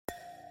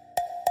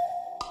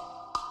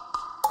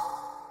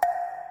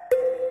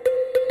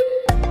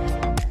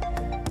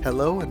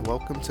Hello and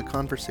welcome to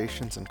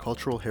Conversations in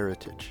Cultural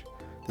Heritage.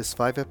 This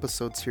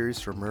 5-episode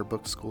series from Murr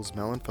Book School's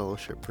Mellon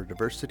Fellowship for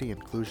Diversity,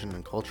 Inclusion,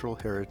 and Cultural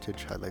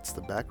Heritage highlights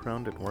the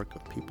background and work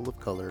of people of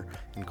color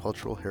in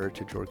cultural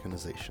heritage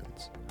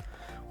organizations.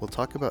 We'll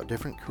talk about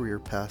different career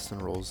paths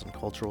and roles in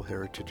cultural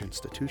heritage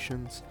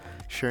institutions,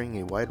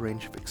 sharing a wide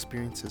range of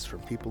experiences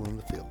from people in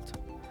the field.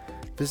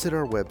 Visit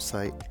our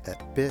website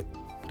at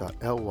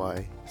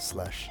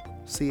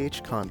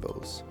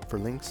bit.ly/chconvos for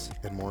links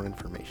and more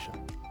information.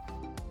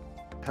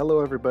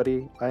 Hello,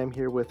 everybody. I am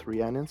here with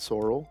Rhiannon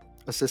Sorrell,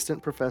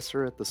 Assistant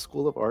Professor at the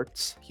School of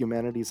Arts,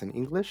 Humanities, and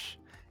English,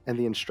 and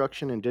the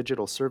Instruction and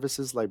Digital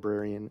Services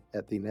Librarian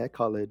at the Net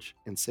College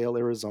in Sale,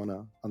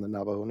 Arizona, on the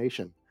Navajo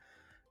Nation.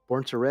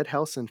 Born to Red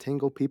House and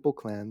Tangle people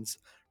clans,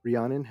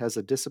 Rhiannon has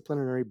a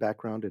disciplinary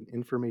background in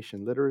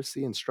information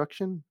literacy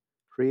instruction,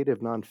 creative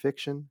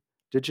nonfiction,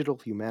 digital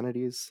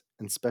humanities,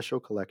 and special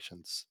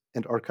collections,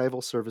 and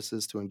archival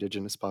services to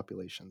Indigenous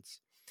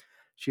populations.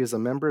 She is a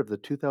member of the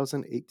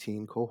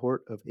 2018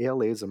 cohort of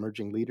ALA's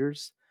Emerging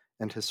Leaders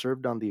and has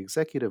served on the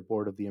executive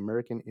board of the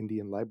American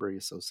Indian Library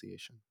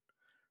Association.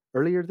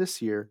 Earlier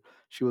this year,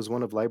 she was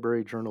one of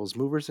Library Journal's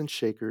movers and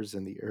shakers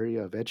in the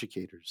area of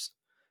educators.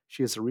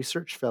 She is a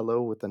research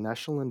fellow with the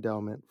National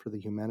Endowment for the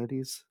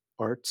Humanities,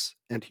 Arts,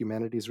 and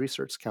Humanities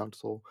Research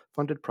Council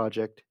funded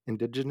project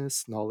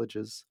Indigenous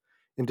Knowledges,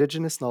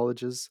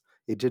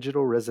 a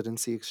digital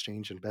residency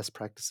exchange and best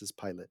practices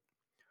pilot.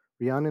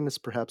 Rhiannon is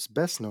perhaps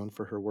best known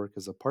for her work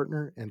as a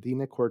partner and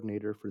DINA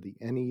coordinator for the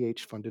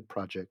NEH-funded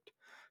project,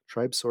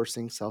 Tribe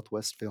Sourcing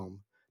Southwest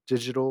Film,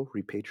 Digital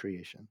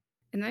Repatriation.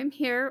 And I'm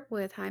here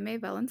with Jaime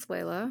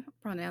Valenzuela,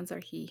 pronouns are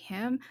he,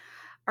 him,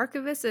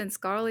 archivist and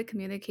scholarly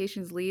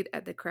communications lead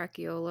at the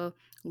Crackiola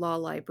Law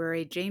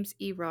Library, James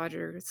E.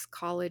 Rogers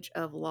College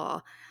of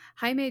Law.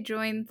 Jaime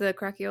joined the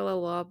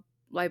Crackiola Law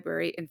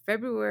Library in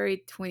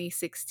February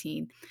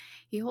 2016.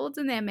 He holds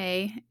an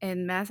MA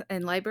in Math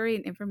and Library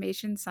and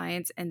Information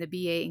Science and the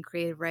BA in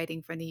Creative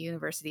Writing from the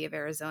University of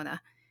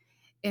Arizona.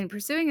 In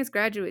pursuing his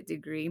graduate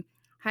degree,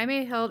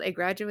 Jaime held a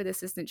graduate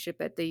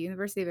assistantship at the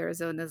University of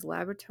Arizona's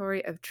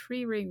Laboratory of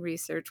Tree Ring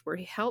Research, where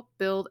he helped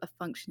build a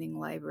functioning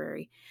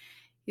library.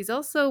 He's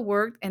also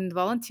worked and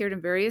volunteered in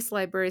various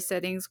library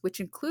settings, which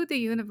include the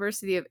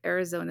University of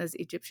Arizona's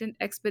Egyptian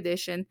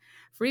Expedition,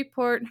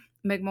 Freeport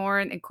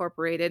McMoran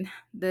Incorporated,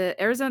 the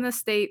Arizona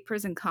State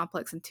Prison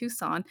Complex in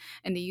Tucson,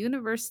 and the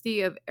University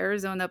of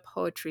Arizona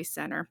Poetry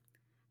Center.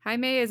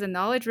 Jaime is a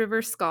Knowledge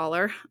River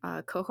Scholar,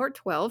 Cohort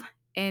 12,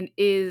 and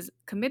is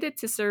committed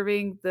to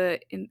serving the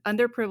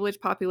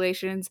underprivileged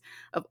populations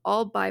of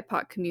all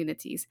BIPOC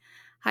communities.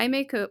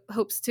 Jaime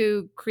hopes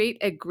to create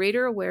a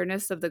greater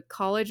awareness of the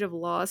College of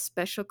Law's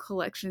special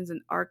collections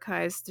and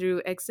archives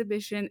through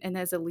exhibition and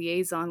as a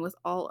liaison with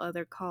all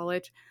other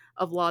College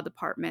of Law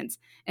departments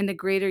and the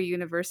greater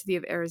University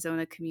of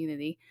Arizona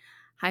community.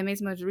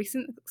 Jaime's most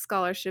recent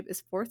scholarship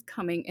is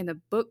forthcoming in a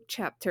book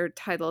chapter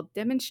titled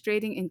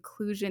Demonstrating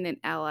Inclusion and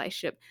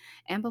Allyship,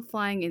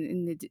 Amplifying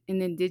an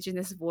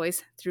Indigenous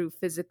Voice Through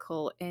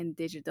Physical and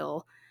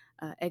Digital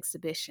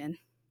Exhibition.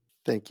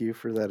 Thank you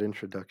for that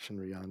introduction,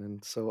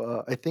 Rhiannon.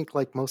 So I think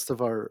like most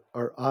of our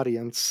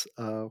audience,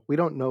 we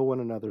don't know one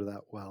another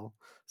that well.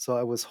 So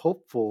I was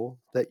hopeful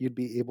that you'd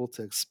be able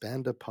to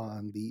expand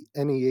upon the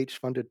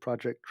NEH-funded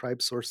project Tribe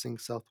Sourcing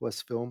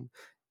Southwest Film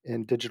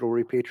and Digital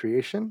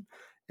Repatriation.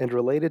 And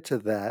related to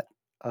that,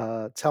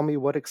 tell me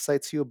what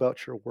excites you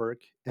about your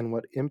work and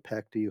what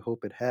impact do you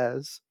hope it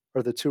has?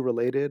 Are the two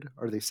related?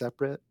 Are they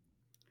separate?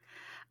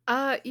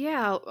 Right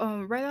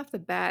off the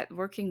bat,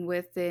 working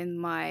within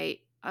my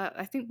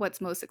I think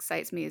what's most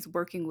excites me is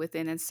working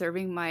within and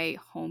serving my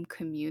home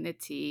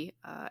community.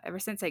 Ever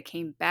since I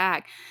came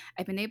back,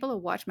 I've been able to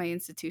watch my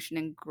institution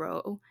and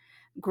grow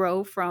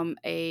from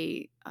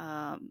a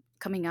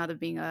coming out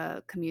of being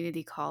a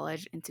community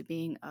college into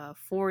being a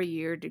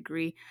 4-year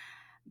degree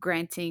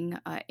granting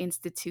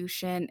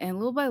institution. And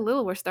little by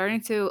little, we're starting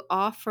to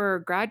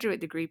offer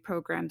graduate degree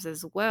programs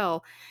as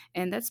well.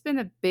 And that's been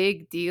a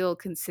big deal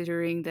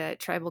considering that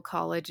tribal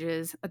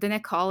colleges, the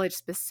Net College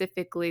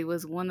specifically,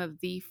 was one of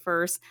the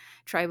first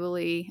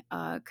tribally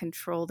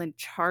controlled and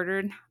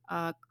chartered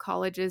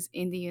colleges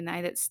in the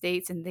United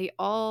States. And they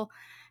all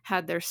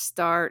had their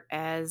start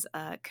as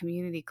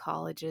community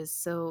colleges.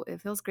 So it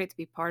feels great to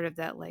be part of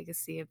that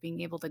legacy of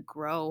being able to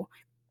grow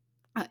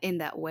in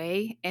that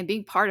way and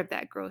being part of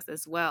that growth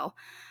as well.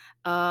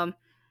 Um,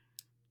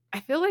 I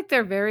feel like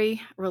they're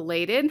very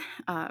related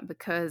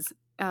because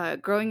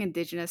growing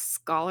Indigenous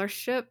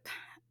scholarship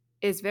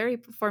is very,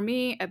 for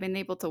me, I've been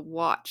able to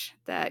watch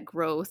that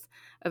growth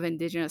of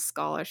Indigenous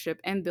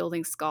scholarship and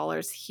building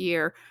scholars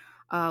here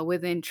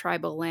within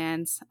tribal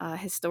lands.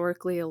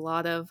 Historically, a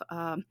lot of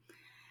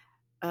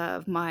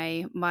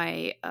my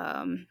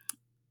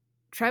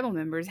tribal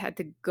members had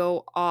to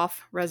go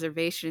off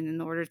reservation in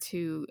order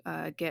to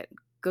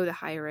go to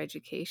higher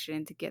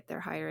education to get their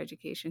higher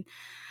education.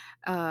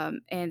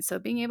 And so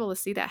being able to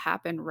see that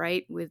happen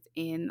right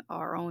within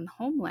our own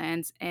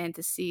homelands and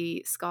to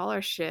see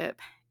scholarship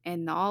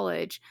and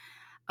knowledge,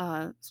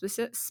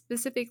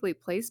 specifically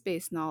place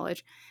based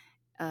knowledge,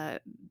 uh,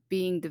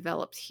 being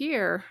developed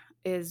here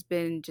has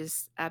been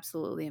just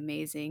absolutely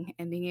amazing.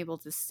 And being able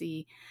to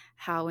see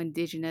how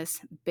Indigenous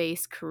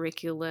based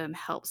curriculum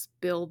helps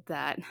build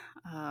that,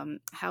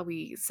 how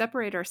we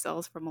separate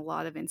ourselves from a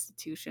lot of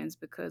institutions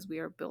because we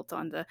are built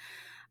on the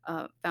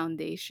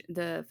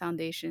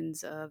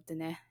foundations of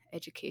the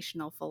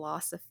educational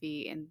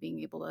philosophy, and being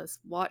able to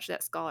watch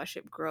that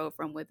scholarship grow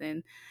from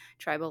within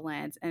tribal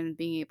lands and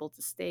being able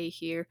to stay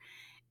here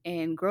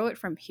and grow it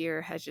from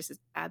here has just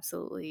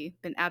absolutely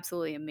been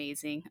absolutely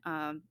amazing.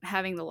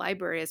 Having the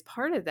library as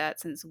part of that,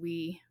 since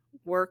we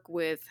work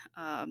with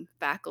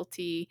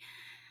faculty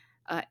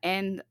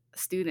and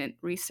student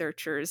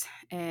researchers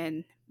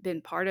and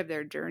been part of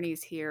their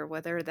journeys here,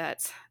 whether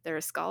that's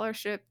their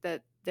scholarship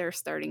that they're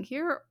starting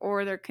here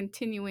or they're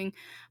continuing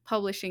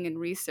publishing and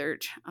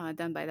research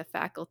done by the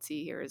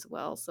faculty here as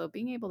well. So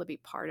being able to be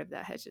part of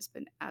that has just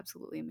been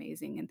absolutely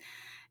amazing and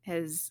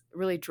has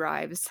really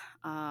drives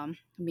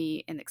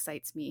me and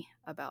excites me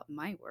about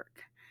my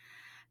work.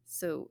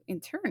 So in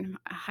turn,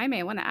 Jaime,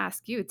 I want to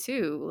ask you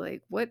too,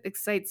 like what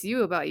excites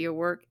you about your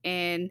work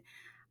and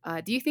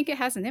do you think it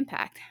has an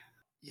impact?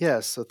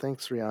 Yes, so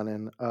thanks,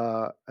 Rhiannon.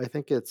 I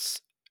think it's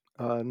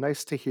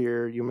nice to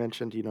hear you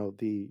mentioned,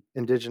 the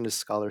indigenous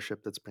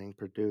scholarship that's being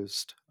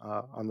produced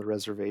on the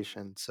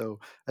reservation. So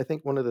I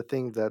think one of the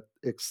things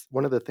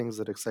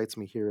that excites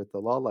me here at the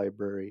law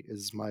library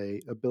is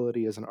my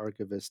ability as an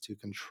archivist to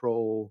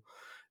control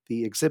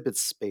the exhibit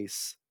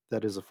space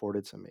that is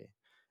afforded to me.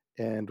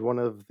 And one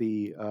of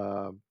the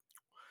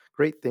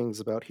great things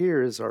about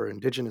here is our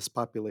indigenous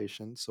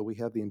population. So we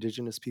have the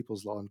Indigenous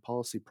Peoples Law and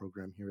Policy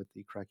Program here at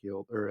the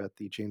or at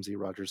the James E.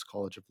 Rogers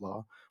College of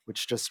Law,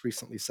 which just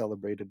recently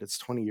celebrated its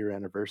 20-year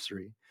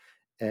anniversary.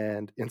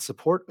 And in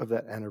support of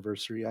that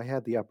anniversary, I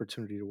had the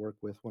opportunity to work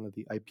with one of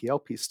the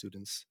IPLP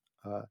students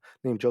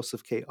named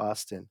Joseph K.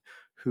 Austin,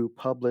 who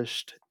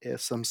published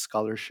some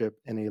scholarship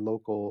in a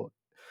local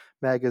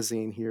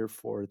magazine here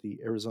for the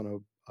Arizona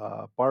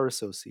Bar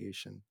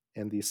Association.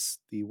 And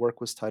the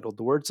work was titled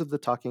The Words of the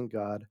Talking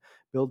God,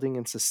 Building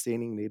and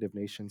Sustaining Native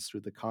Nations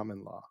Through the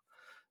Common Law.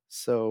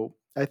 So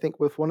I think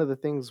with one of the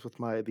things with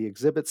the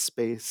exhibit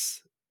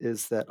space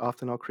is that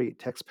often I'll create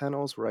text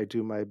panels where I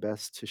do my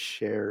best to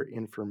share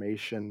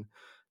information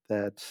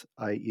that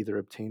I either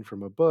obtain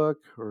from a book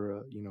or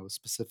a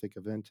specific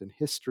event in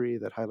history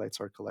that highlights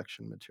our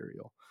collection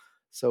material.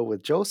 So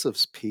with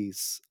Joseph's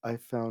piece, I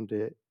found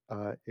it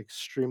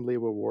extremely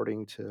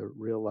rewarding to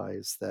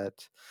realize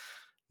that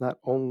not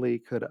only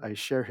could I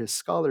share his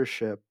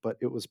scholarship, but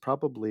it was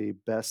probably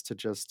best to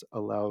just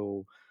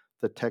allow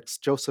the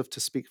text Joseph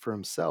to speak for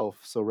himself.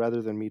 So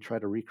rather than me try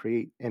to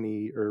recreate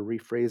any or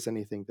rephrase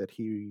anything that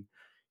he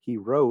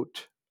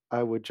wrote,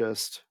 I would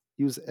just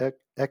use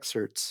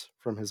excerpts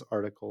from his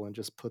article and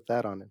just put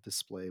that on a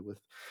display with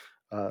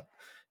uh,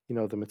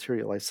 the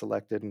material I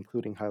selected,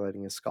 including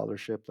highlighting his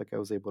scholarship. Like I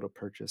was able to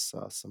purchase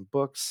some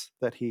books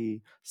that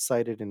he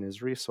cited in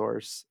his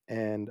resource,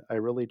 and I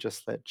really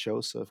just let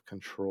Joseph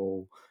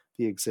control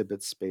the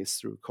exhibit space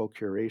through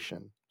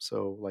co-curation.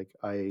 So, like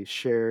I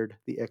shared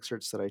the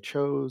excerpts that I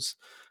chose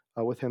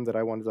with him that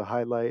I wanted to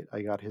highlight.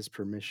 I got his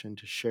permission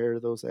to share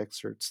those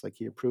excerpts. Like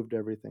he approved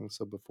everything.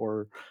 So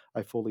before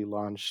I fully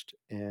launched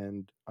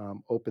and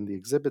opened the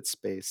exhibit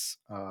space,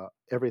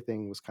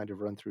 everything was kind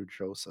of run through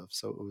Joseph.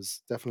 So it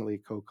was definitely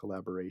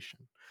co-collaboration.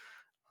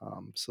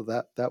 So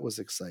that was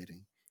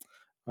exciting.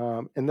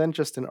 And then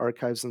just in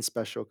archives and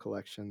special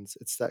collections,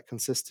 it's that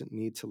consistent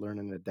need to learn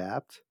and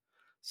adapt.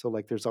 So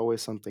like there's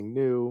always something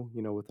new,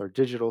 with our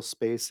digital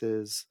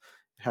spaces.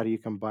 How do you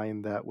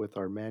combine that with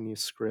our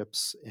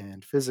manuscripts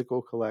and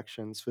physical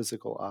collections,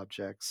 physical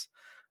objects?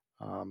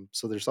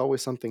 So there's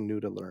always something new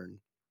to learn.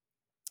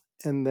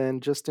 And then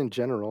just in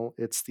general,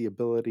 it's the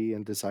ability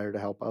and desire to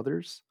help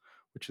others,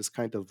 which is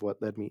kind of what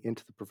led me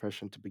into the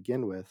profession to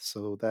begin with.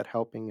 So that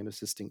helping and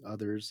assisting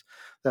others,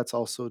 that's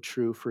also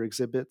true for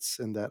exhibits,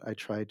 and that I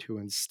try to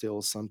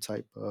instill some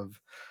type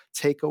of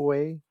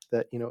takeaway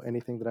that,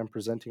 anything that I'm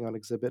presenting on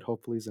exhibit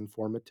hopefully is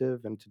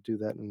informative, and to do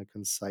that in a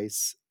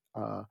concise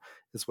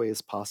as way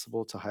as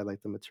possible to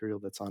highlight the material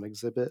that's on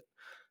exhibit.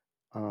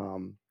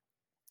 Um,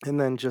 and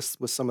then just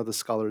with some of the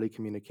scholarly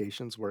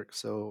communications work.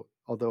 So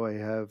although I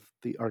have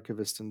the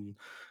archivist and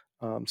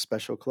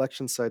special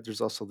collections side,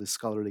 there's also the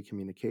scholarly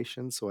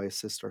communication. So I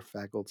assist our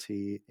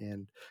faculty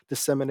in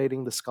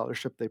disseminating the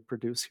scholarship they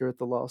produce here at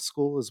the law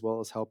school, as well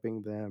as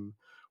helping them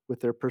with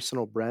their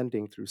personal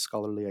branding through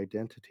scholarly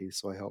identity.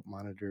 So I help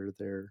monitor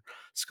their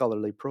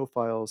scholarly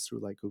profiles through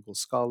like Google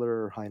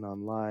Scholar or Hein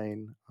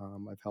Online.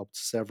 I've helped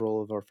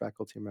several of our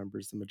faculty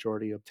members, the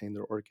majority, obtain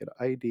their ORCID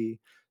ID.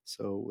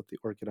 So with the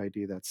ORCID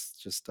ID, that's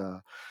just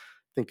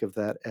think of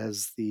that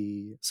as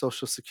the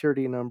social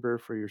security number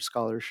for your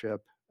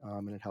scholarship,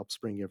 and it helps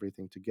bring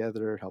everything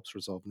together. It helps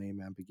resolve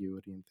name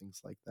ambiguity and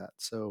things like that.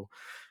 So,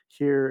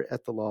 here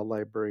at the law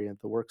library, and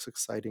the work's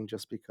exciting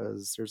just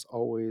because there's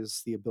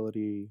always the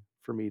ability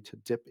for me to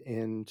dip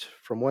in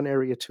from one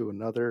area to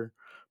another,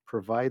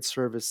 provide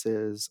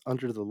services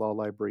under the law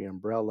library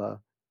umbrella,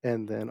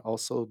 and then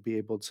also be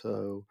able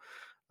to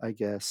I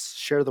guess,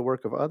 share the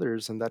work of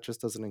others, and that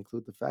just doesn't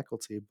include the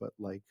faculty, but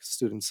like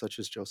students such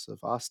as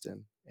Joseph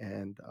Austin.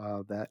 And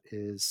that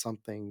is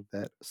something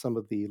that some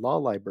of the law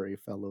library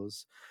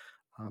fellows,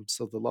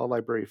 so the Law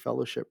Library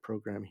Fellowship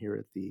Program here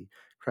at the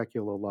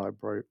Crackula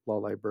Law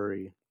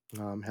Library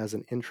has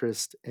an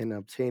interest in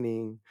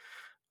obtaining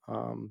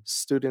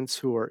students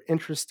who are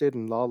interested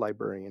in law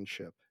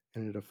librarianship,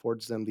 and it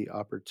affords them the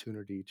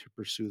opportunity to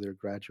pursue their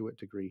graduate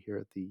degree here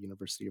at the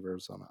University of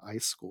Arizona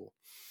iSchool.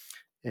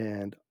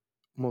 And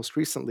most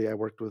recently, I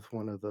worked with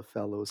one of the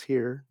fellows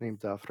here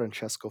named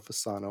Francesco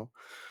Fasano,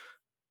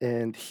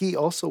 and he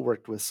also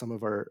worked with some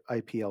of our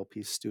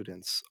IPLP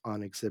students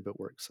on exhibit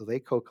work. So they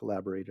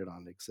co-collaborated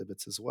on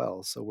exhibits as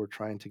well. So we're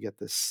trying to get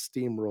this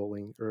steam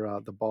rolling,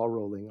 or the ball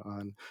rolling,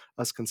 on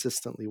us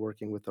consistently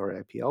working with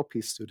our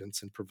IPLP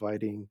students and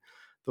providing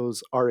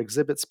those our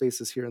exhibit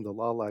spaces here in the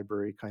law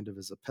library kind of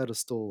as a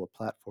pedestal, a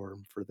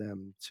platform for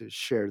them to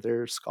share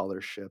their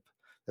scholarship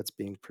that's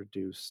being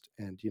produced.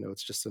 And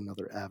it's just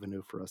another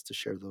avenue for us to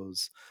share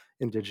those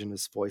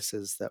indigenous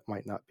voices that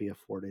might not be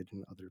afforded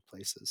in other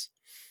places.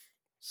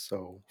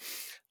 So,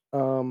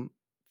 um,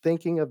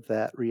 thinking of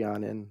that,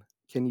 Rhiannon,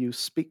 can you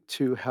speak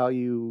to how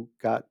you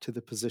got to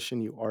the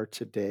position you are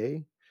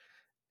today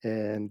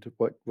and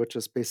what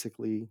just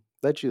basically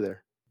led you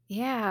there?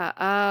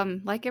 Yeah,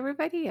 like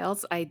everybody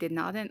else, I did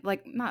not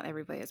like not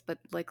everybody else, but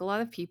like a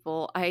lot of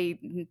people,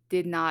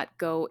 did not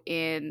go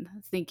in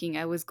thinking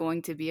I was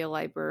going to be a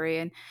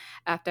librarian.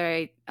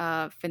 After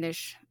I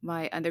finished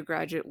my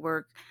undergraduate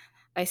work,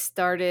 I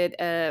started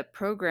a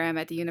program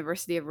at the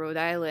University of Rhode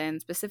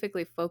Island,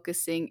 specifically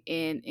focusing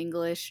in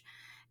English.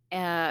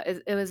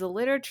 It was a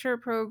literature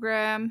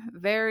program,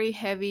 very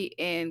heavy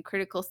in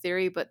critical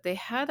theory, but they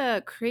had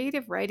a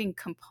creative writing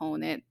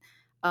component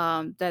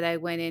that I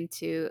went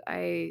into.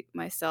 I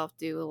myself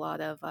do a lot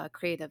of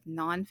creative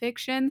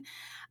nonfiction,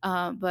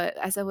 but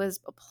as I was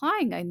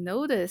applying, I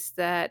noticed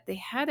that they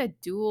had a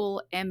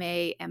dual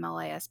MA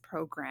MLIS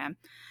program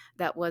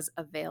that was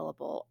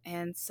available,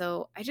 and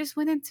so I just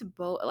went into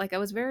both. Like I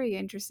was very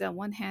interested. On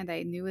one hand,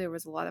 I knew there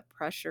was a lot of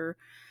pressure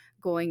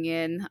going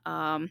in.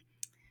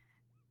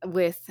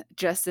 With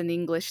just an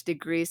English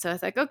degree. So I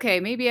was like,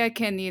 okay, maybe I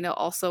can,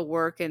 also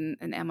work in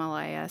an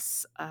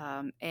MLIS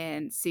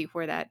and see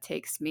where that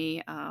takes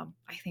me. I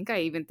think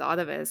I even thought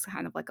of it as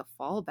kind of like a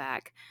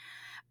fallback.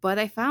 But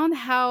I found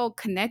how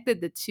connected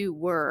the two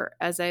were.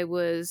 As I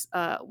was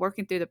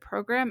working through the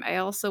program, I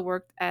also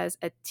worked as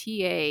a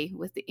TA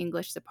with the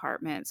English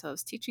department. So I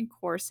was teaching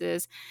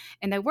courses,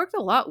 and I worked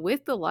a lot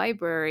with the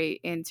library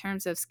in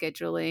terms of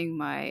scheduling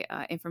my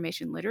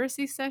information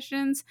literacy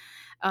sessions.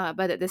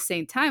 But at the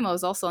same time, I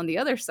was also on the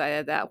other side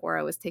of that where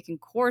I was taking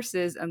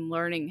courses and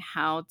learning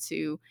how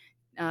to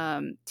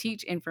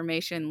teach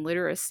information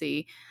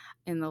literacy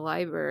in the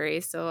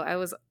library. So I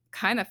was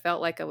kind of felt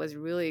like I was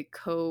really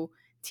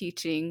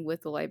teaching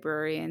with the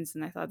librarians,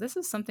 and I thought this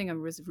is something I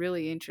was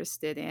really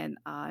interested in,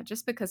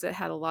 just because it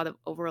had a lot of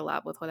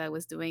overlap with what I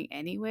was doing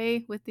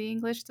anyway with the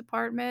English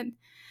department.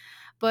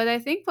 But I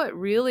think what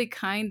really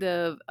kind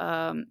of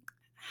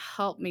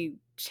helped me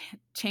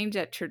change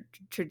that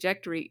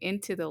trajectory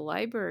into the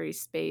library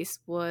space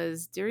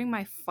was during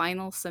my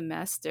final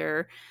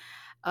semester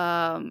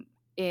um,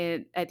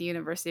 at the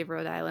University of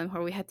Rhode Island,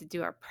 where we had to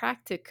do our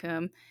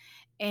practicum,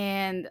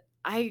 and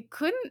I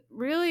couldn't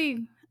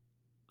really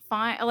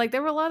find like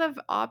there were a lot of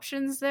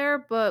options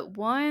there, but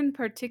one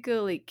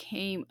particularly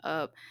came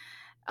up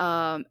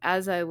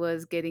as I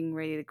was getting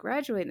ready to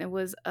graduate, and it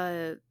was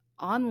a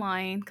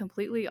online,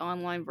 completely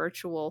online,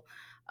 virtual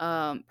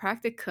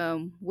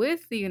practicum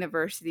with the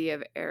University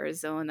of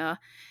Arizona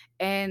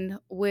and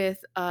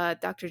with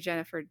Dr.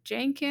 Jennifer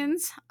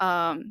Jenkins.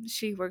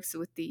 She works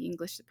with the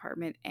English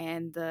department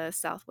and the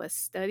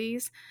Southwest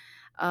Studies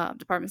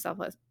Department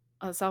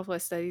of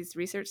Southwest Studies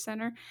Research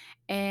Center.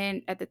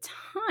 And at the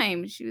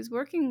time, she was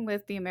working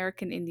with the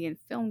American Indian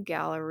Film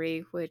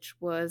Gallery, which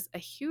was a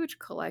huge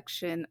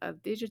collection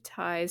of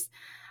digitized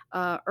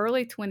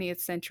early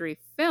 20th century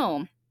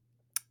film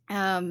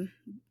um,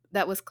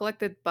 that was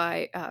collected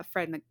by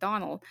Fred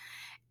McDonald.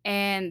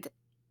 And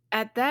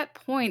at that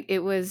point, it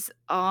was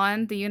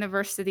on the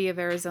University of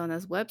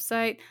Arizona's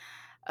website.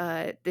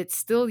 It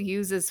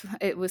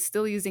was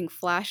still using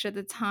Flash at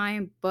the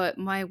time, but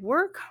my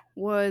work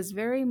was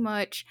very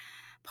much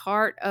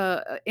part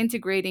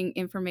integrating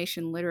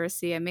information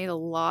literacy. I made a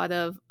lot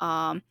of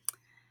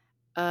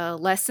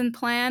lesson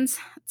plans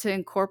to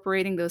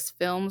incorporating those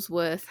films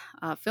with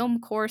film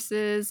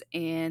courses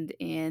and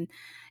in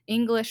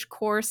English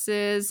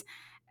courses.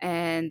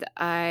 And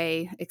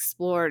I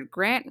explored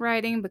grant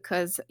writing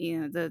because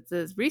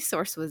the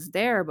resource was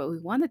there, but we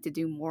wanted to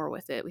do more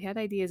with it. We had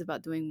ideas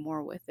about doing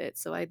more with it.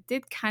 So I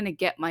did kind of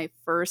get my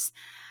first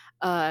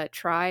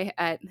try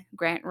at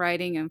grant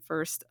writing and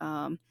first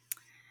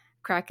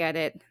crack at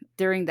it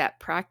during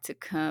that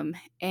practicum.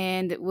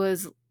 And it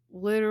was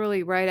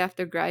literally right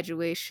after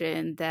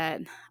graduation that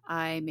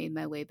I made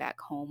my way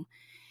back home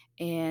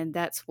And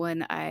that's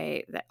when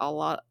I that a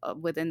lot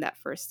within that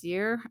first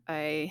year,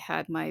 I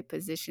had my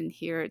position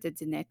here at the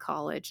Diné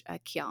College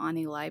at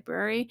Kiani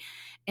Library,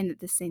 and at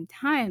the same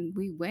time,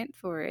 we went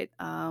for it,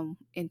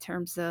 in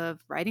terms of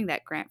writing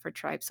that grant for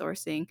tribe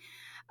sourcing,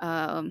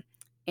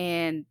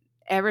 and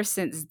ever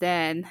since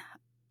then,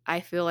 I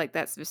feel like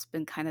that's just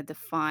been kinda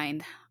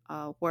defined,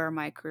 where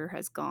my career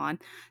has gone,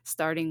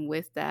 starting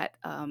with that,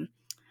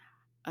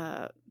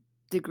 uh,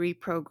 degree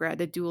program,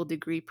 the dual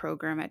degree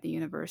program at the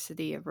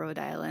University of Rhode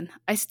Island.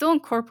 I still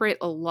incorporate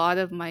a lot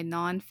of my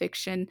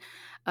nonfiction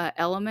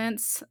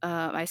elements.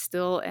 I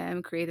still am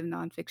a creative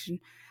nonfiction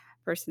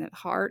person at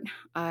heart.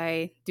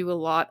 I do a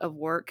lot of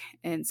work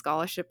and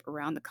scholarship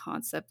around the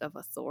concept of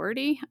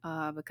authority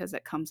because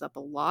that comes up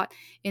a lot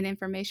in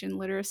information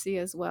literacy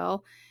as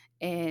well.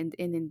 And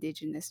in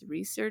Indigenous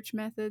research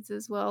methods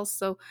as well.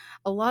 So,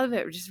 a lot of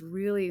it just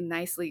really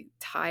nicely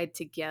tied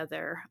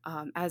together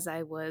as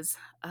I was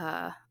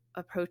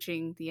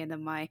approaching the end of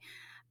my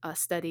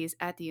studies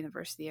at the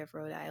University of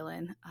Rhode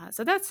Island.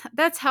 So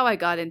that's how I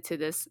got into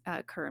this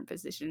current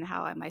position,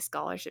 how my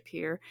scholarship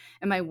here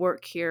and my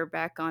work here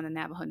back on the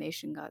Navajo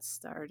Nation got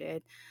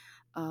started.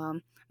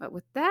 But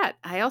with that,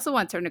 I also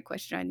want to turn the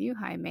question on you,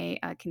 Jaime.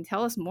 Can you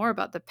tell us more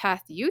about the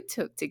path you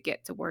took to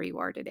get to where you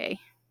are today?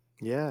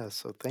 Yeah,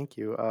 so thank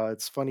you.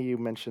 It's funny you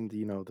mentioned,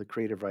 the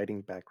creative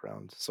writing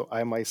background. So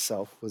I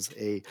myself was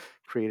a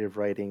creative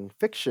writing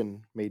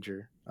fiction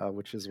major,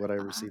 which is what I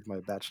Uh, received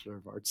my Bachelor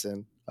of Arts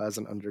in as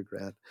an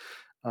undergrad.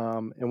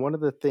 And one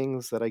of the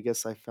things that I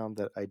guess I found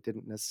that I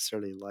didn't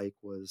necessarily like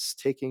was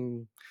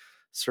taking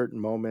certain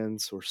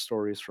moments or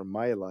stories from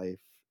my life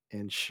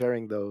and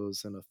sharing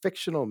those in a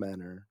fictional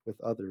manner with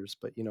others.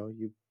 But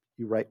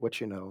you write what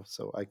you know,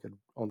 so I could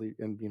only,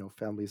 and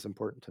family is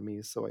important to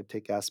me, so I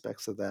take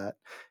aspects of that,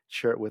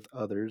 share it with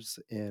others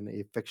in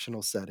a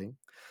fictional setting.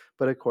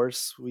 But of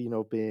course,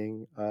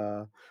 being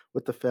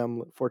with the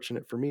family,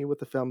 fortunate for me, with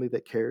the family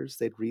that cares,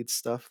 they'd read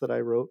stuff that I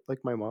wrote.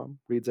 Like my mom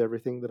reads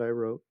everything that I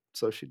wrote,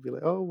 so she'd be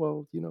like, "Oh,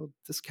 well,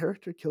 this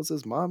character kills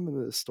his mom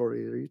in this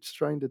story. Are you just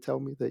trying to tell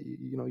me that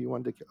you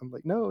wanted to kill?" I'm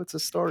like, "No, it's a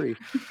story."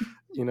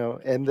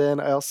 And then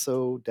I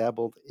also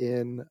dabbled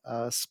in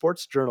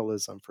sports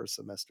journalism for a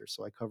semester.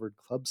 So I covered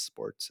club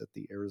sports at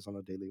the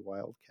Arizona Daily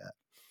Wildcat.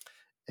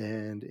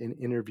 And in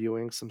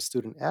interviewing some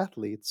student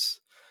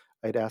athletes,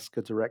 I'd ask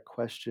a direct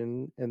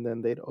question and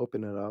then they'd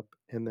open it up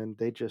and then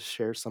they just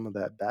share some of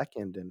that back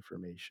end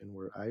information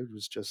where I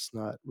was just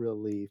not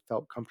really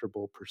felt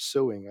comfortable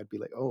pursuing. I'd be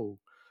like, "Oh,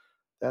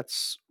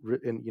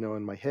 and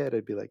in my head,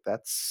 I'd be like,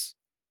 that's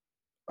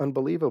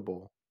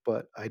unbelievable,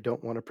 but I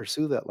don't wanna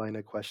pursue that line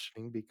of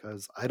questioning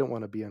because I don't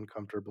wanna be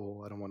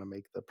uncomfortable. I don't wanna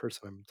make the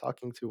person I'm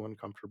talking to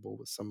uncomfortable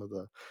with some of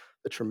the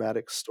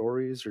traumatic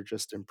stories or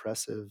just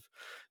impressive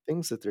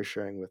things that they're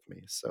sharing with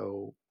me.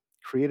 So,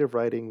 creative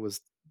writing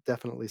was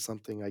definitely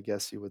something I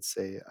guess you would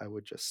say I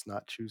would just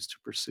not choose to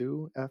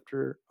pursue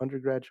after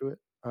undergraduate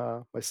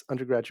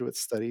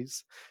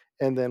studies,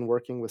 and then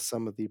working with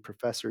some of the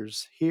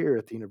professors here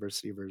at the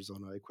University of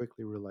Arizona, I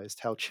quickly realized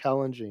how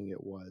challenging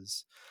it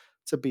was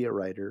to be a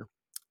writer.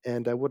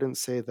 And I wouldn't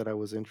say that I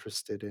was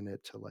interested in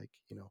it to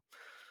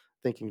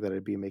thinking that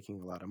I'd be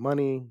making a lot of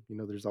money.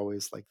 There's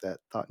always like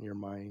that thought in your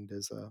mind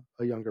as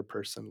a younger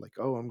person, like,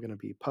 oh, I'm going to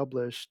be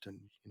published and,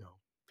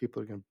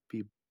 people are going to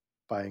be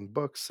buying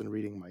books and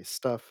reading my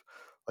stuff.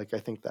 Like, I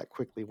think that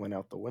quickly went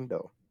out the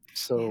window.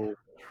 yeah, So,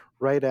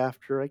 right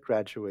after I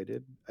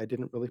graduated, I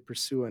didn't really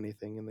pursue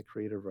anything in the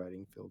creative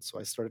writing field. So,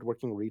 I started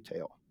working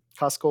retail,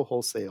 Costco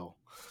wholesale.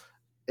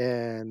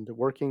 And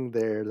working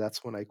there,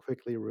 that's when I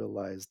quickly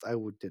realized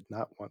did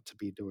not want to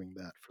be doing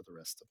that for the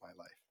rest of my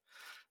life.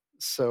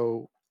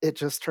 So it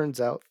just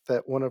turns out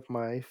that one of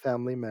my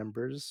family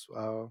members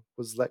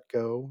was let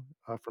go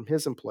from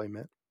his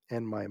employment,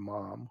 and my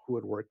mom, who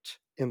had worked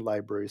in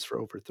libraries for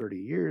over 30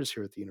 years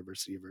here at the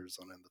University of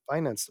Arizona in the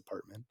finance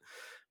department,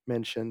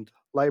 mentioned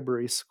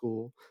library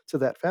school to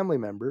that family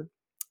member.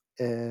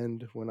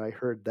 And when I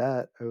heard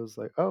that, I was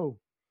like, oh,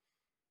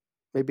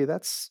 maybe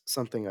that's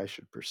something I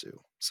should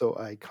pursue. So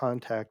I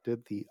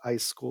contacted the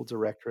iSchool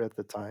director at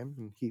the time,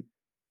 and he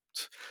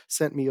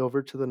sent me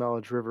over to the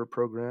Knowledge River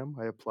program.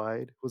 I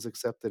applied, was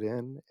accepted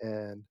in,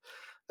 and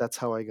that's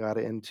how I got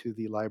into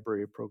the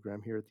library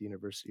program here at the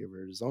University of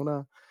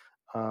Arizona.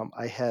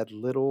 I had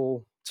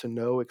little to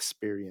no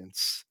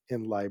experience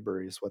in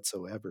libraries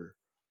whatsoever,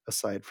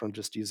 aside from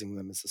just using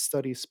them as a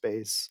study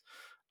space,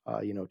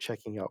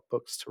 checking out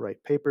books to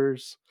write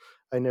papers.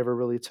 I never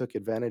really took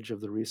advantage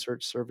of the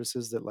research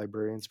services that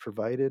librarians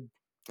provided.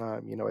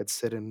 I'd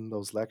sit in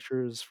those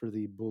lectures for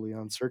the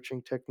Boolean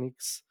searching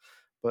techniques,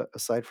 but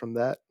aside from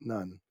that,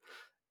 none.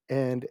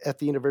 And at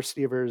the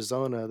University of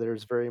Arizona,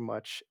 there's very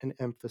much an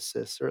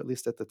emphasis, or at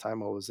least at the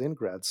time I was in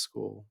grad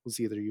school, was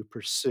either you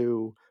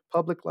pursue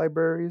public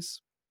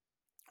libraries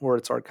or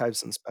it's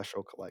archives and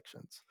special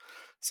collections.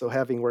 So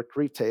having worked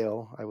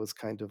retail, I was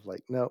kind of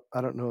like, no,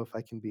 I don't know if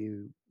I can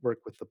be work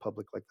with the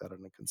public like that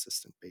on a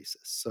consistent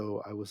basis.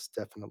 So I was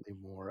definitely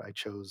more, I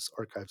chose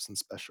archives and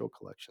special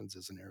collections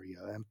as an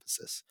area of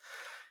emphasis.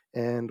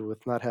 And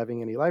with not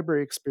having any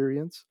library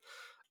experience,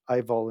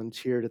 I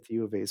volunteered at the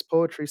U of A's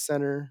Poetry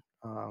Center,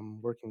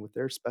 working with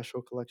their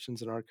special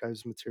collections and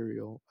archives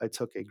material. I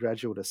took a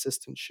graduate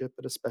assistantship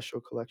at a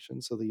special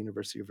collection, so the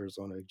University of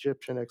Arizona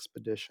Egyptian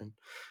Expedition.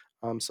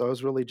 So I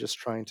was really just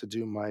trying to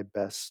do my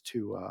best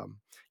to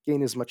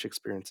gain as much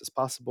experience as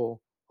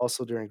possible.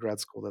 Also, during grad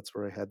school, that's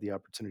where I had the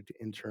opportunity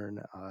to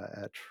intern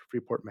at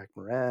Freeport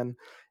McMoran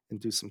and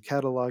do some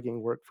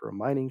cataloging work for a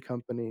mining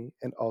company,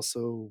 and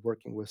also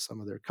working with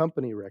some of their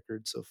company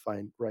records. So,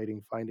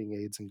 writing finding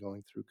aids and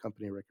going through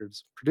company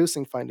records,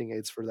 producing finding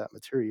aids for that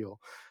material.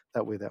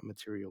 That way, that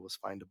material was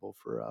findable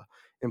for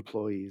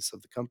employees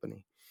of the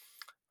company.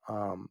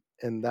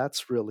 And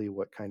that's really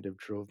what kind of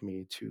drove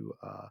me to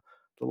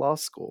the law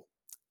school.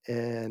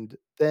 And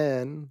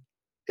then,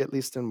 at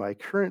least in my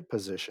current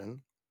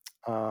position,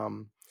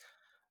 um,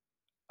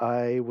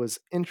 I was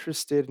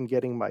interested in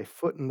getting my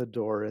foot in the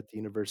door at the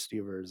University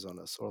of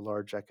Arizona, so a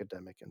large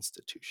academic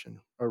institution,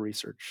 a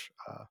research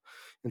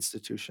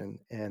institution,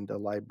 and a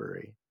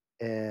library.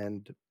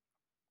 And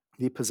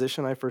the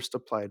position I first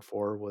applied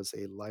for was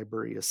a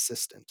library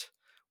assistant,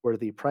 where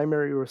the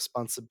primary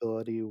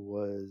responsibility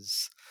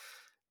was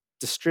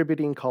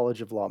distributing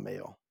College of Law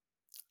mail.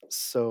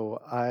 So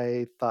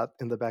I thought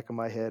in the back of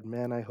my head,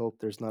 man, I hope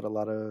there's not a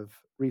lot of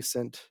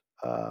recent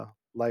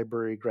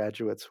library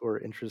graduates who are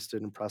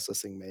interested in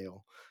processing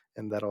mail,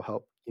 and that'll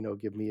help,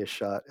 give me a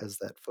shot as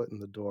that foot in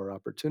the door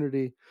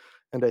opportunity.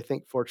 And I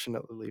think,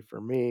 fortunately for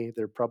me,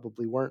 there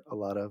probably weren't a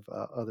lot of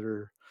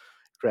other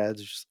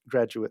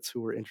graduates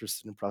who were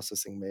interested in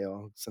processing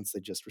mail since they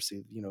just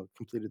received,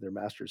 completed their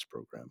master's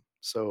program.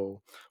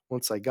 So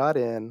once I got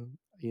in,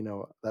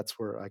 that's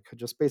where I could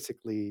just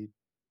basically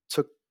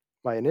took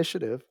my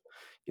initiative.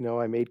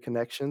 I made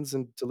connections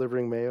in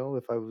delivering mail.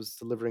 If I was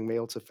delivering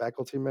mail to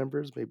faculty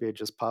members, maybe I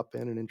just pop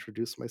in and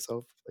introduce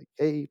myself, like,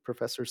 "Hey,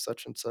 Professor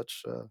such and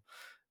such,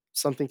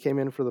 something came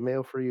in for the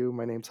mail for you.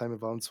 My name's Jaime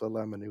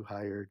Valenzuela. I'm a new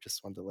hire.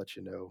 Just wanted to let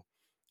you know,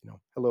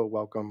 hello,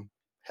 welcome.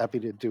 Happy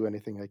to do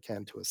anything I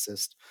can to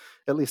assist."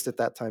 At least at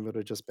that time, it would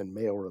have just been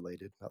mail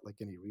related, not like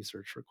any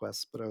research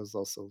requests. But I was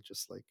also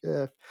just like,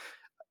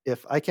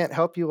 if I can't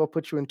help you, I'll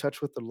put you in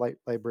touch with the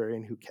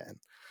librarian who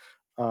can.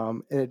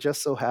 And it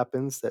just so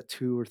happens that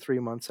 2 or 3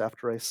 months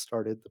after I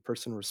started, the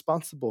person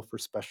responsible for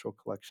special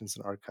collections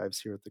and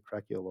archives here at the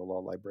Crackiola Law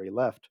Library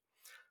left.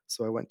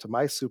 So I went to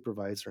my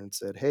supervisor and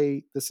said,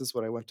 "Hey, this is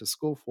what I went to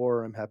school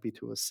for. I'm happy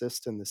to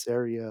assist in this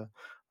area.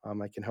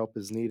 I can help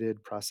as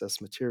needed,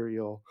 process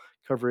material,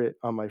 cover it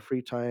on my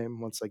free time.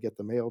 Once I get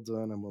the mail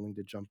done, I'm willing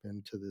to jump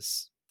into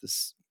this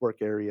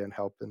work area and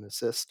help and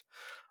assist."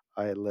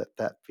 I let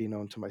that be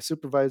known to my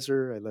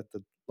supervisor. I let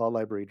the law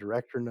library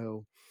director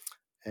know,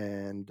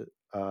 and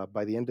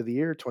by the end of the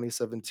year,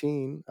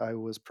 2017, I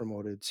was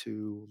promoted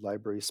to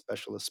library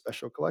specialist,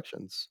 special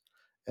collections.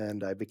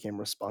 And I became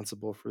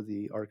responsible for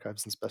the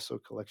archives and special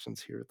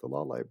collections here at the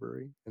law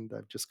library. And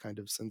I've just kind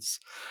of since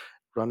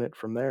run it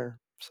from there.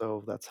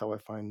 So that's how I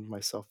find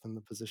myself in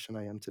the position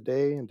I am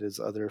today. And as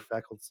other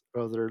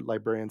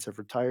librarians have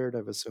retired,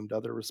 I've assumed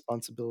other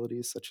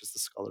responsibilities, such as the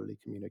scholarly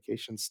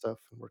communication stuff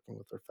and working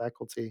with our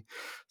faculty.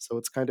 So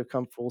it's kind of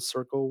come full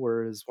circle.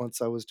 Whereas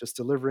once I was just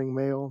delivering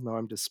mail, now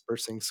I'm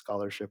dispersing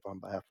scholarship on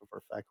behalf of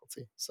our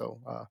faculty. So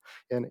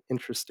an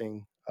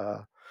interesting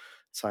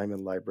time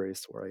in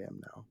libraries to where I am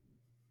now.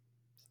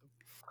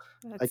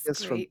 So I That's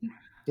guess from great.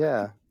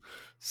 yeah.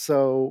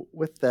 So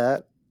with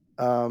that,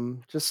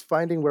 just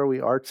finding where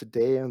we are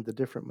today and the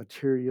different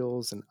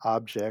materials and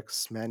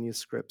objects,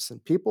 manuscripts,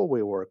 and people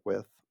we work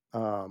with,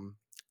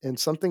 and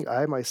something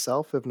I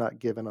myself have not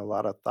given a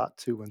lot of thought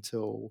to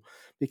until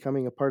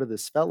becoming a part of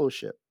this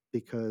fellowship,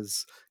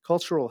 because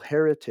cultural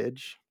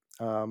heritage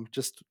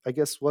just, I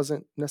guess,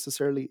 wasn't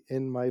necessarily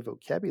in my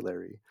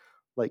vocabulary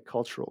like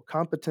cultural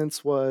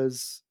competence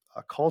was,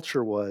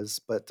 culture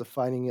was, but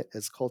defining it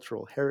as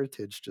cultural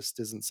heritage just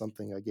isn't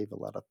something I gave a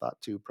lot of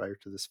thought to prior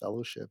to this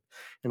fellowship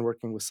and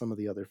working with some of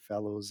the other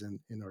fellows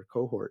in our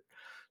cohort.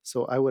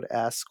 So I would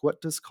ask,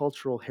 what does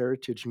cultural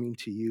heritage mean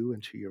to you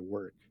and to your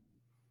work?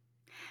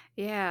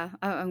 Yeah,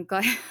 I'm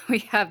glad we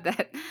have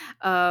that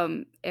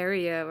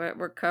area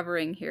we're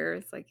covering here.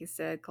 It's like you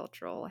said,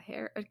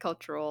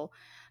 cultural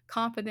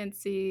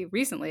competency.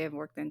 Recently, I've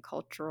worked in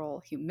cultural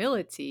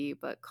humility,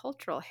 but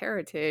cultural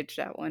heritage,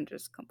 that one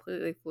just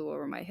completely flew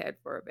over my head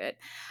for a bit.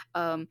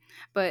 Um,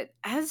 but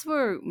as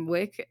we're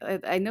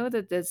I know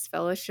that this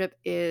fellowship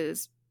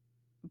is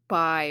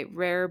by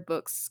Rare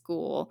Books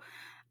School.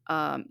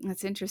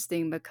 It's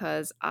interesting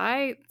because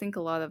I think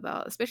a lot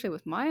about, especially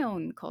with my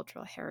own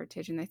cultural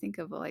heritage, and I think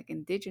of like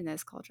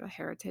indigenous cultural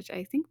heritage.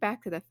 I think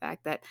back to the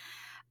fact that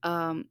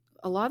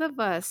a lot of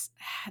us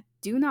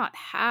do not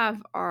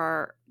have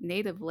our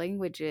native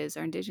languages,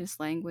 our indigenous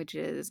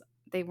languages.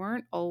 They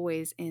weren't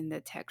always in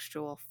the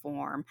textual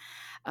form.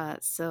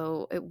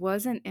 So it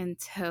wasn't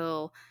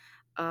until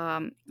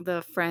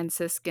the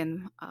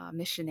Franciscan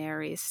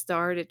missionaries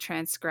started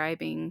trying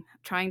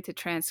to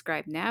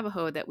transcribe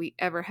Navajo, that we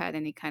ever had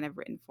any kind of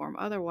written form.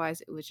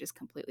 Otherwise, it was just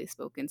completely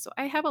spoken. So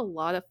I have a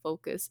lot of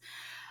focus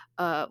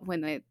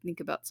when I think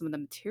about some of the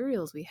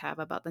materials we have,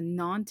 about the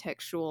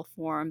non-textual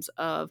forms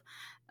of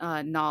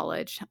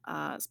knowledge,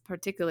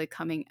 particularly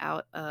coming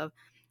out of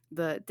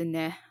the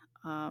Diné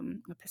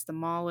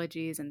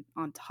epistemologies and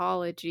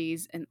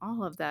ontologies and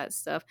all of that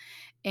stuff.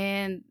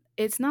 And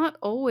it's not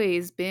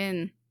always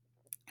been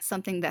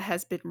something that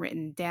has been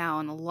written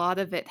down. A lot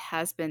of it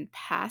has been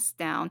passed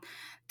down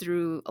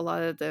through a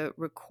lot of the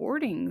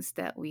recordings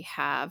that we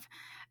have.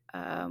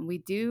 We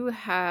do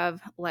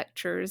have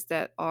lectures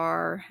that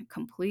are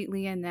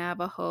completely in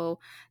Navajo.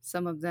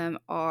 Some of them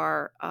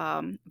are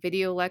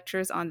video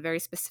lectures on very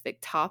specific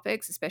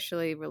topics,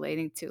 especially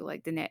relating to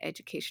like the net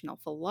educational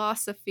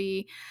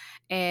philosophy.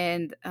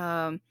 And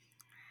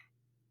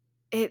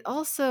it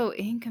also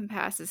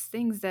encompasses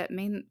things that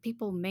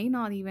people may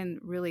not even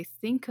really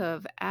think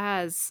of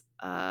as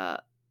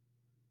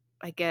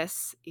I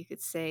guess you could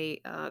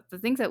say, the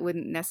things that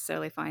wouldn't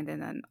necessarily find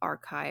in an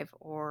archive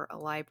or a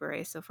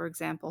library. So, for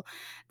example,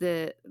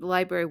 the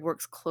library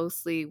works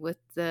closely with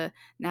the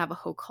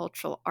Navajo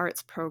Cultural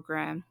Arts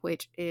Program,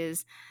 which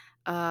is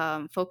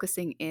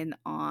focusing in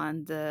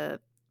on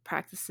the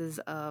practices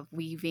of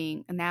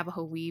weaving,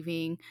 Navajo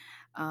weaving,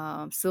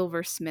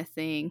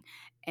 silversmithing,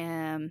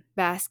 and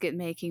basket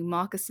making,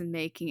 moccasin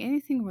making,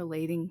 anything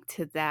relating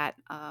to that.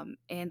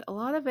 And a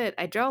lot of it,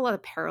 I draw a lot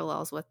of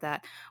parallels with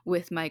that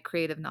with my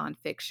creative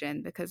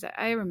nonfiction because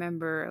I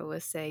remember I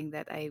was saying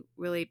that I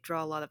really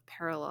draw a lot of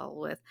parallel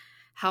with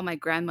how my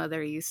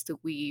grandmother used to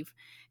weave.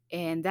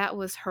 And that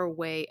was her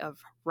way of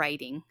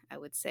writing, I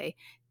would say,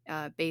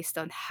 based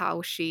on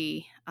how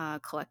she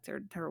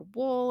collected her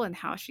wool and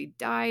how she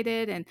dyed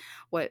it and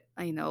what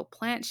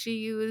plants she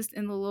used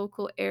in the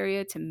local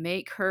area to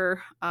make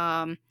her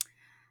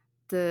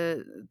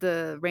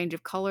the range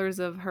of colors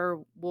of her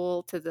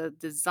wool to the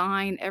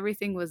design.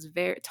 Everything was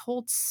very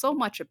told so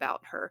much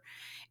about her,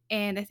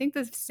 and I think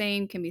the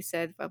same can be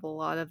said of a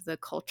lot of the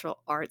cultural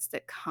arts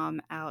that come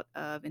out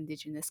of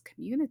Indigenous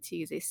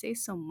communities. They say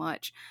so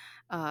much,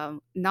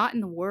 not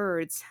in the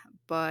words,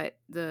 but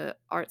the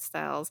art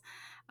styles.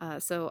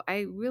 So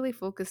I really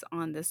focus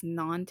on this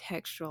non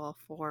textual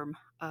form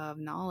of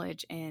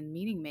knowledge and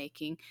meaning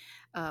making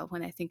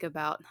when I think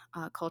about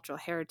cultural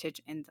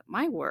heritage and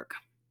my work.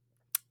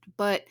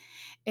 But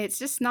it's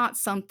just not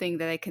something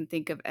that I can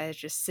think of as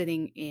just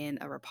sitting in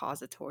a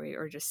repository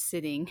or just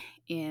sitting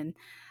in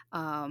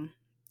um,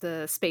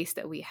 the space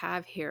that we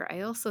have here.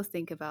 I also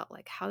think about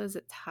like how does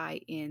it tie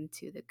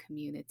into the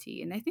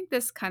community, and I think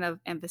this kind of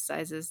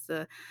emphasizes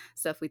the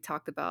stuff we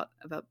talked about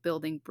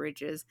building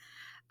bridges,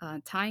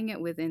 tying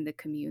it within the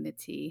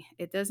community.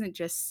 It doesn't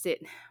just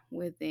sit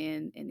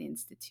within an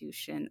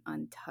institution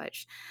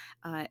untouched.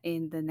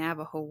 In the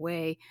Navajo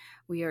way,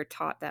 we are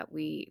taught that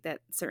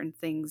certain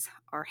things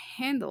are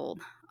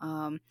handled.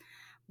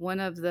 One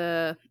of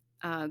the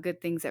good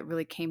things that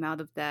really came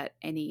out of that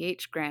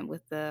NEH grant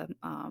with the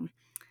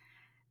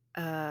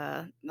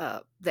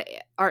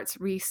Arts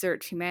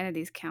Research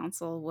Humanities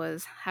Council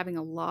was having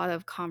a lot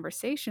of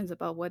conversations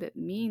about what it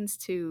means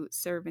to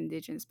serve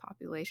Indigenous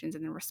populations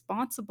in a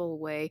responsible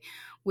way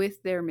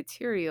with their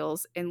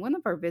materials. And one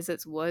of our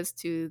visits was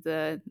to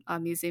the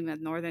Museum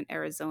of Northern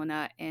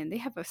Arizona, and they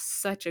have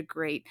such a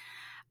great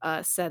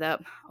set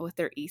up with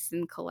their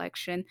Easton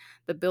collection.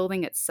 The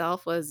building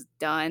itself was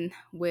done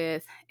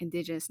with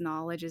Indigenous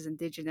knowledges,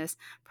 Indigenous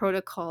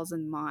protocols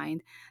in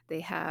mind.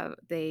 They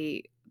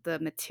the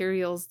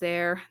materials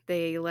there.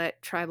 They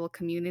let tribal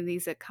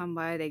communities that come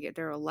by.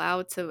 They're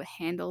allowed to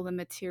handle the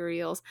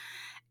materials,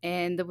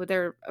 and what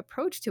their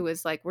approach to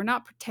is like, we're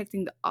not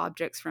protecting the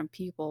objects from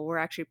people. We're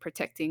actually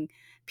protecting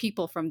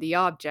people from the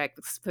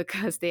objects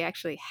because they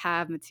actually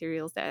have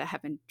materials that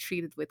have been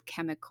treated with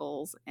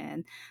chemicals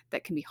and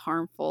that can be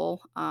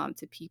harmful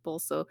to people.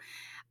 So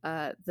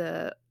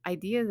the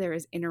idea there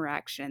is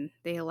interaction.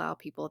 They allow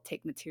people to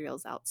take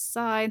materials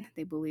outside.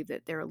 They believe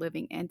that they're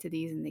living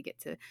entities and they get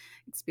to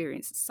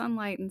experience the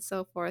sunlight and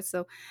so forth.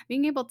 So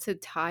being able to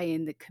tie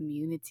in the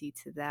community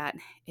to that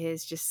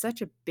is just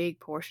such a big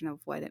portion of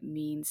what it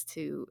means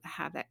to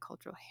have that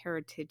cultural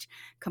heritage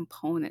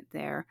component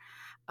there.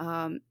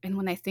 And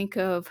when I think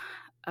of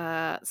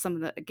some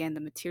of the, again, the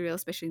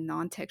materials, especially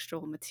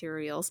non-textual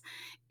materials,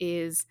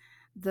 is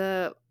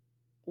the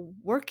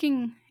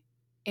working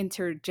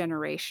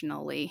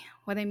intergenerationally.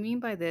 What I mean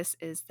by this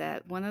is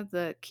that one of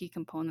the key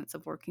components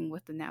of working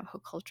with the Navajo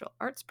Cultural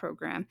Arts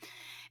Program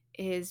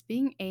is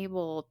being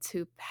able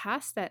to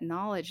pass that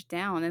knowledge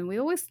down. And we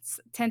always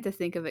tend to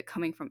think of it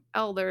coming from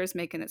elders,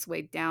 making its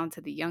way down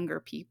to the younger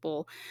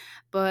people.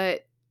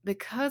 But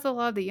because a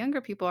lot of the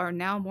younger people are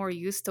now more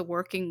used to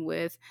working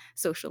with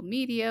social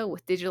media,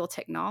 with digital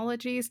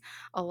technologies,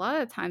 a lot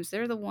of times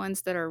they're the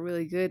ones that are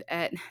really good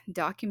at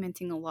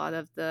documenting a lot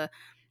of the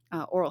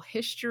oral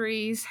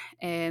histories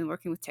and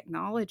working with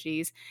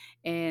technologies,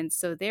 and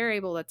so they're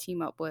able to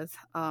team up with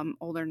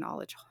older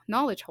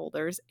knowledge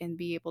holders and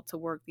be able to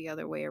work the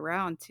other way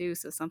around too.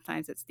 So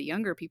sometimes it's the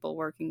younger people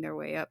working their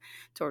way up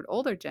toward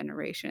older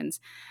generations.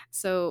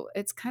 So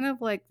it's kind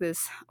of like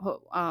this.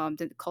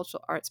 The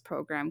cultural arts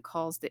program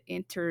calls the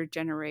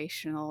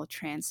intergenerational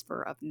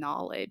transfer of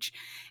knowledge,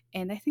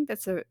 and I think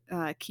that's a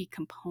key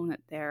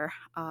component there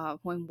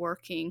when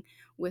working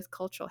with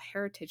cultural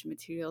heritage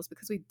materials,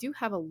 because we do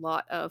have a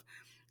lot of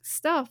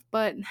stuff,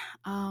 but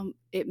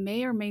it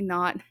may or may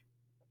not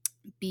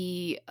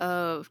be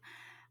of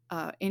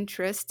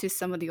interest to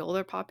some of the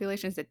older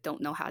populations that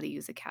don't know how to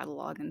use a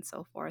catalog and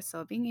so forth.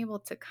 So being able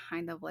to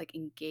kind of like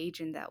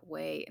engage in that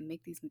way and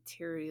make these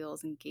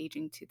materials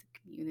engaging to the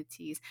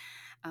communities,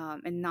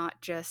 and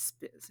not just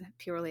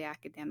purely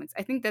academics.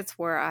 I think that's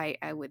where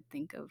I would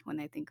think of when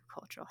I think of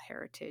cultural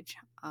heritage.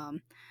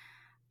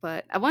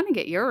 But I want to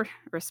get your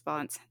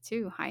response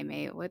too,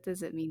 Jaime. What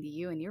does it mean to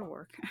you and your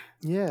work?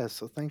 Yeah,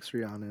 so thanks,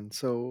 Rhiannon.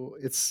 So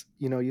it's,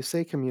 you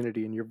say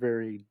community and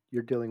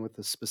you're dealing with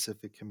a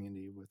specific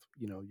community with,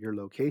 your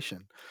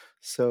location.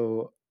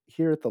 So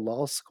here at the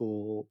law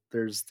school,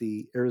 there's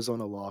the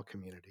Arizona law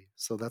community.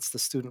 So that's the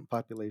student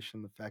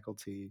population, the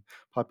faculty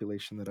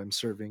population that I'm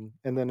serving.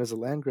 And then as a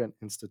land grant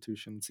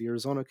institution, it's the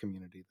Arizona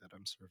community that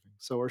I'm serving.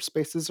 So our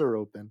spaces are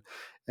open.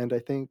 And I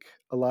think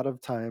a lot of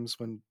times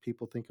when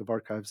people think of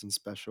archives and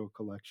special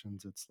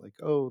collections, it's like,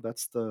 oh,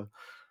 that's the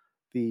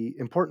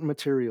important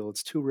material.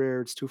 It's too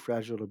rare, it's too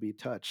fragile to be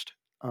touched.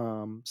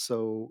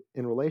 So,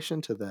 in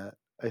relation to that,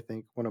 I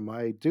think one of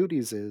my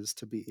duties is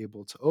to be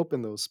able to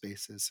open those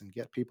spaces and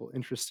get people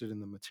interested in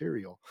the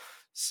material.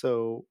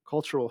 So,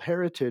 cultural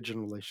heritage in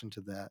relation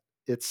to that,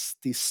 it's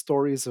the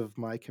stories of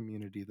my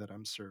community that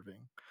I'm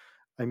serving.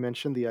 I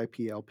mentioned the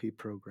IPLP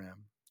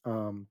program.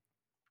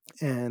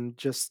 And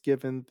just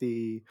given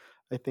the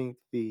I think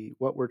the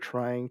what we're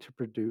trying to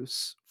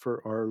produce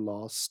for our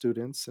law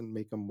students and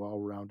make them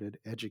well-rounded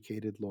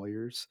educated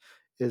lawyers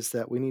is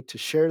that we need to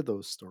share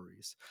those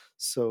stories.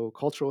 So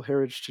cultural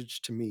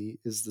heritage to me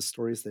is the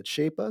stories that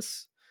shape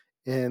us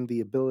and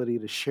the ability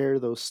to share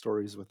those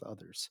stories with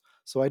others.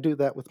 So I do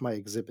that with my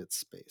exhibit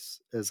space,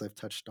 as I've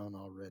touched on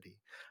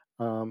already.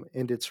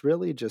 And it's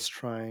really just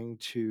trying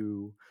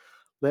to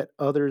let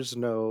others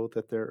know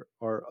that there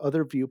are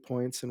other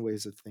viewpoints and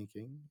ways of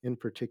thinking. In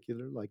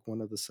particular, like one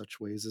of the such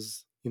ways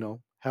is,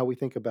 how we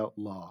think about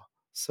law.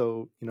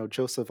 So,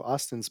 Joseph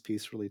Austin's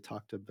piece really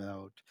talked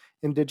about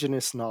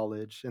indigenous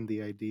knowledge and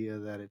the idea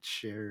that it's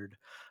shared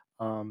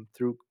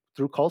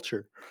through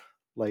culture.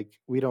 Like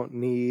we don't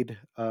need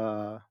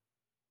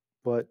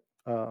but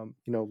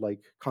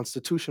like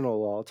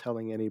constitutional law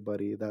telling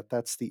anybody that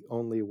that's the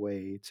only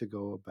way to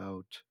go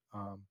about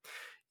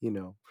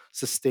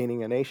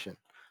sustaining a nation.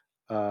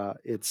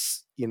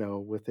 It's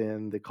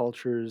within the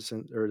cultures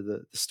and or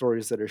the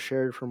stories that are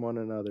shared from one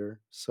another.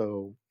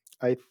 So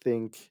I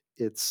think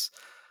it's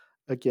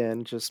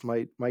again just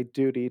my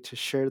duty to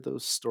share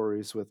those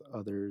stories with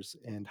others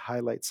and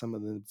highlight some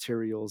of the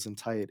materials and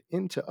tie it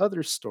into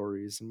other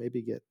stories and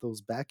maybe get those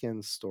back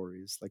end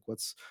stories, like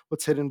what's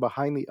hidden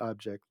behind the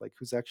object, like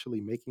who's actually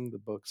making the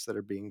books that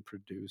are being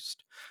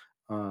produced.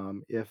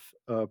 If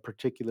a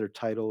particular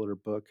title or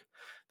book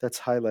that's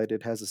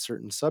highlighted has a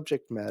certain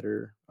subject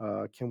matter,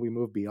 can we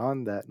move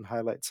beyond that and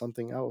highlight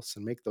something else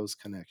and make those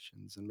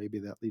connections? And maybe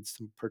that leads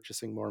to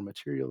purchasing more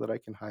material that I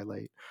can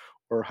highlight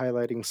or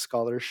highlighting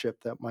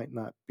scholarship that might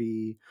not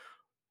be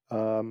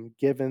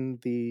given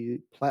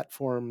the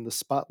platform, the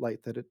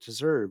spotlight that it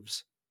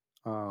deserves.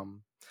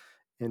 Um,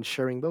 and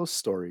sharing those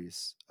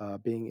stories,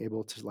 being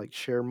able to like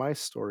share my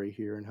story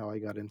here and how I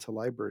got into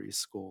library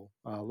school,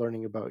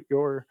 learning about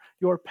your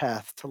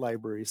path to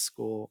library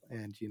school,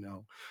 and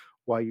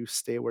why you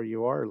stay where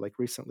you are. Like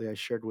recently, I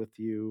shared with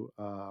you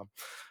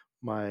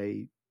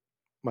my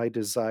my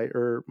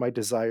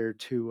desire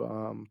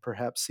to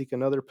perhaps seek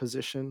another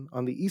position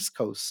on the East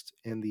Coast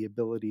and the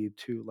ability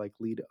to like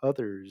lead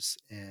others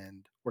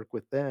and work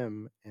with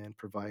them and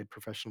provide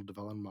professional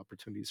development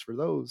opportunities for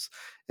those.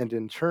 And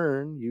in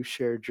turn, you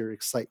shared your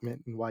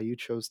excitement and why you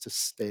chose to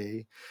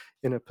stay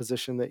in a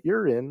position that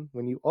you're in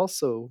when you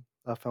also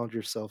found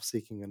yourself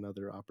seeking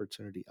another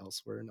opportunity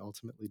elsewhere and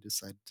ultimately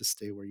decided to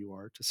stay where you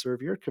are to serve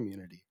your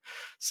community.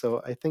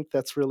 So I think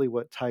that's really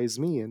what ties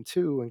me in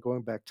too. And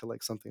going back to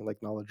like something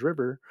like Knowledge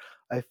River,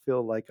 I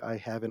feel like I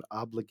have an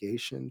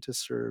obligation to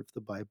serve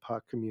the BIPOC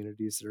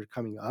communities that are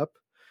coming up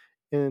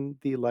in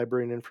the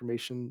library and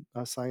information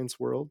science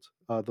world,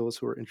 those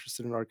who are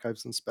interested in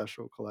archives and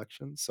special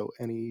collections. So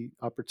any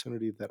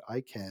opportunity that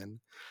I can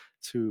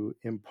to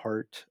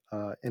impart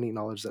any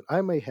knowledge that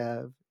I may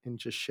have in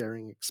just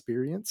sharing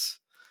experience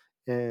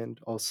and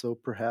also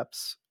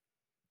perhaps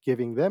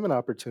giving them an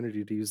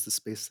opportunity to use the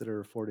space that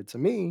are afforded to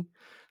me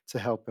to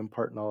help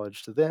impart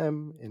knowledge to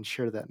them and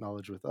share that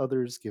knowledge with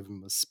others, give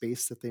them a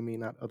space that they may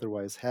not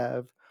otherwise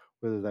have,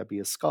 whether that be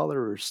a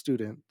scholar or a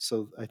student.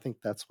 So I think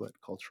that's what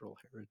cultural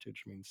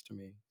heritage means to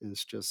me,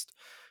 is just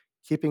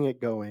keeping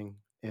it going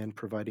and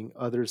providing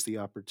others the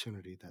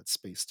opportunity, that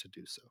space to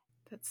do so.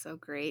 That's so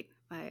great.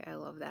 I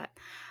love that.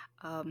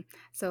 Um,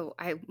 so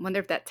I wonder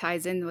if that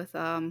ties in with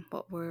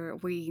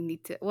what we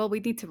need to. Well, we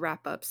need to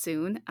wrap up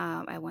soon.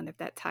 I wonder if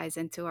that ties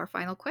into our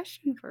final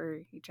question for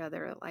each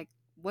other. Like,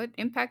 what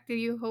impact do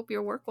you hope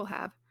your work will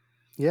have?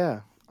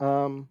 Yeah.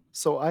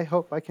 So I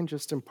hope I can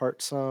just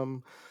impart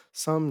some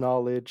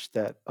knowledge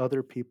that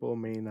other people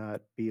may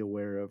not be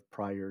aware of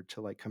prior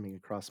to like coming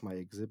across my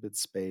exhibit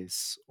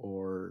space,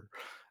 or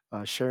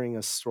sharing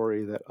a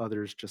story that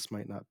others just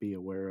might not be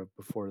aware of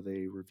before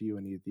they review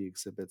any of the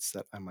exhibits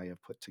that I might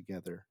have put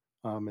together.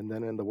 And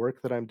then in the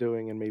work that I'm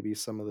doing, and maybe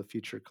some of the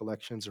future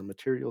collections or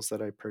materials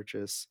that I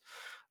purchase,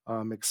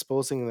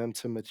 exposing them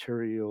to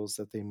materials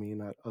that they may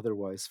not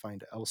otherwise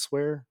find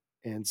elsewhere,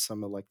 and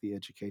some of like the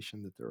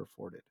education that they're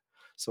afforded.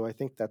 So I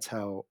think that's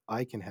how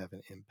I can have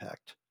an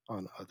impact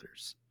on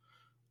others.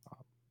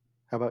 Um,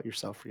 how about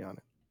yourself, Rihanna?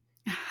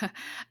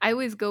 I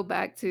always go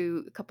back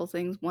to a couple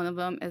things. One of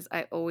them is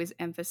I always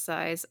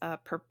emphasize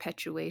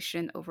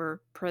perpetuation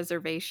over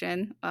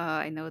preservation.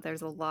 I know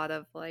there's a lot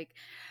of like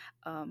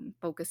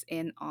focus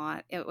in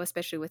on,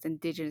 especially with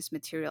indigenous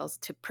materials,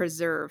 to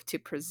preserve.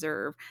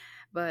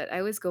 But I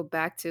always go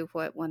back to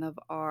what one of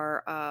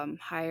our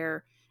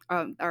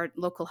our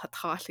local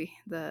Hatashi,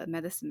 the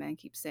medicine man,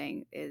 keeps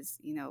saying is,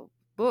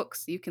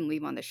 books you can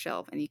leave on the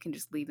shelf and you can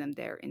just leave them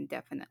there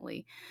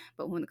indefinitely.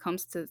 But when it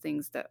comes to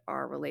things that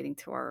are relating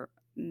to our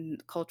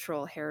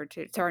cultural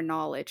heritage, to our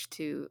knowledge,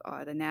 to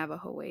the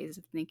Navajo ways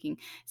of thinking,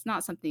 it's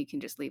not something you can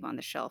just leave on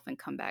the shelf and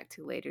come back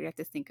to later. You have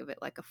to think of it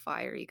like a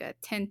fire. You got to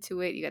tend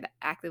to it. You got to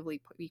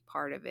actively be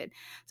part of it.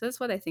 So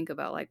that's what I think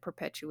about like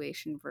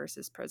perpetuation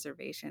versus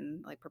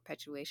preservation. Like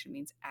perpetuation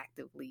means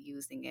actively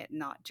using it,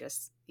 not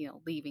just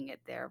leaving it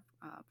there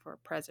for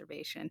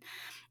preservation.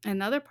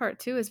 Another part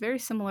too is very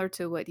similar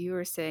to what you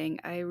were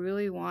saying. I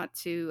really want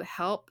to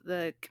help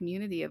the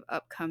community of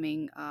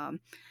upcoming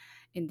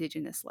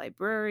Indigenous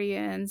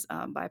librarians,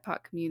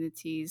 BIPOC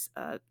communities.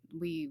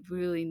 We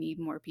really need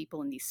more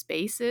people in these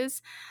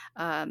spaces.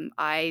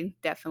 I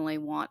definitely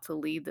want to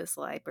lead this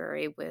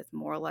library with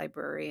more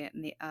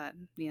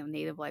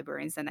Native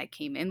librarians than I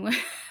came in with.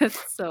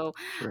 So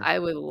Sure. I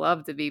would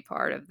love to be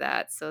part of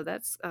that. So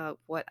that's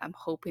what I'm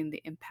hoping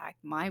the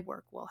impact my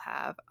work will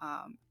have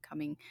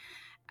coming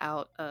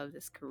out of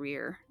this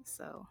career.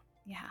 So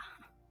yeah.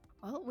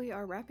 Well, we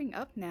are wrapping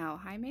up now.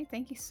 Jaime,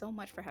 thank you so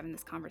much for having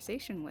this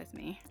conversation with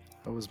me.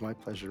 It was my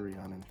pleasure,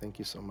 Rihanna. Thank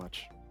you so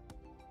much.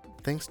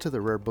 Thanks to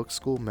the Rare Book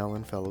School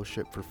Mellon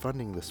Fellowship for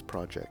funding this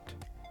project.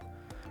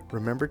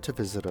 Remember to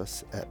visit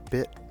us at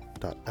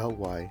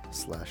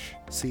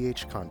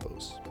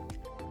bit.ly/chconvos.